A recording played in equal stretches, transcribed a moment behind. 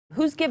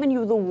Who's given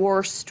you the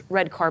worst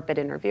red carpet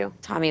interview?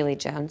 Tommy Lee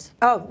Jones.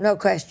 Oh, no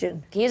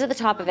question. He's at the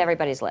top of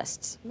everybody's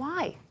lists.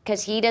 Why?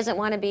 Because he doesn't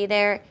want to be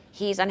there.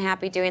 He's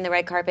unhappy doing the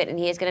red carpet, and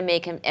he is going to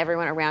make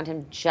everyone around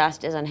him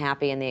just as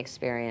unhappy in the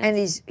experience. And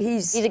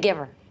he's a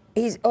giver.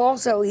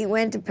 He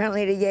went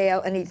apparently to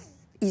Yale, and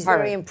he's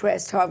Harvard. very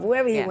impressed. Harvard,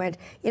 wherever he went.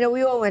 You know,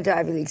 we all went to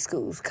Ivy League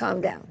schools.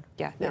 Calm down.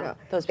 Yeah, you no, know,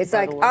 those it's people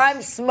are like, the worst.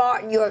 I'm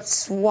smart and you're a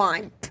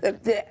swine.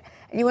 And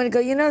you want to go,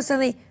 you know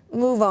something?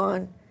 Move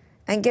on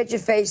and get your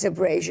face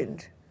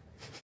abrasioned.